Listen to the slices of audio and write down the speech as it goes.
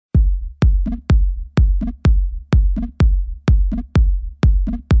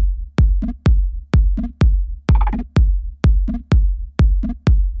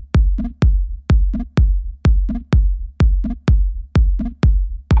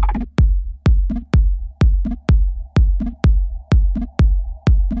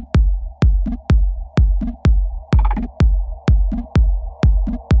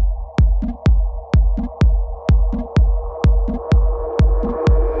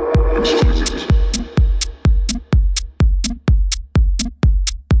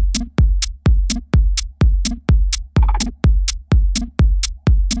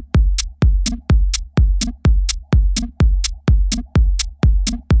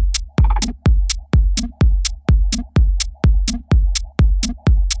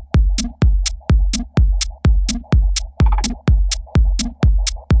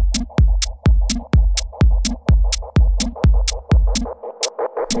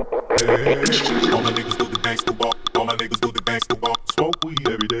All my niggas do the gangster walk. All my niggas do the gangster walk. Smoke weed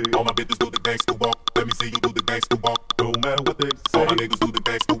every day. All my bitches do the gangster walk. Let me see you do the gangster walk. No matter what they say. All my niggas do the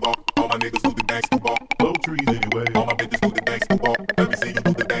gangster walk. All my niggas do the gangster walk. Blow trees anyway. All my bitches do the gangster walk. Let me see you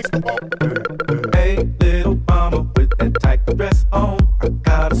do the gangster walk. Hey, little mama with that tight dress on, I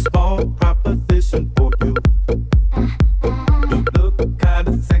got a small proposition for you. You look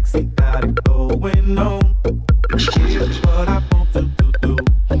kinda sexy, got it going on. Here's what I want you to do.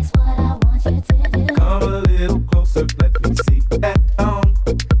 Here's what I want you to do. Come a little closer, let me see that on.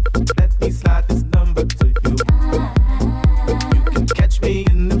 Let me slide this number to you. You can catch me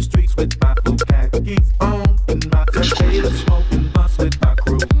in them streets with my blue khakis on, in my potato smoking bus with my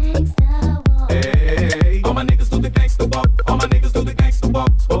crew. Hey, all my niggas do the gangster walk. All my niggas do the gangster walk.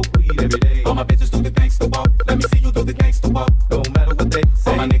 Smoke weed every day. All my bitches do the gangster walk. Let me see you do the gangster walk. No matter what they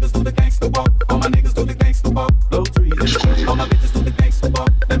say. All my niggas do the gangster walk. All my niggas do the gangster walk. Blow trees anyway. All my bitches do the gangster walk.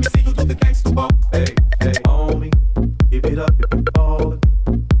 Let me see you do the gangster walk. Hey, hey, homie, give it up if you ballin'.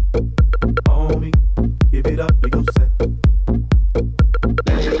 Homie, give it up for your set.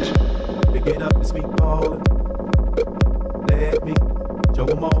 Hey, pick it up, it's me ballin'. Let me show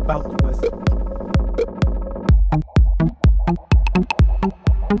 'em all about the West.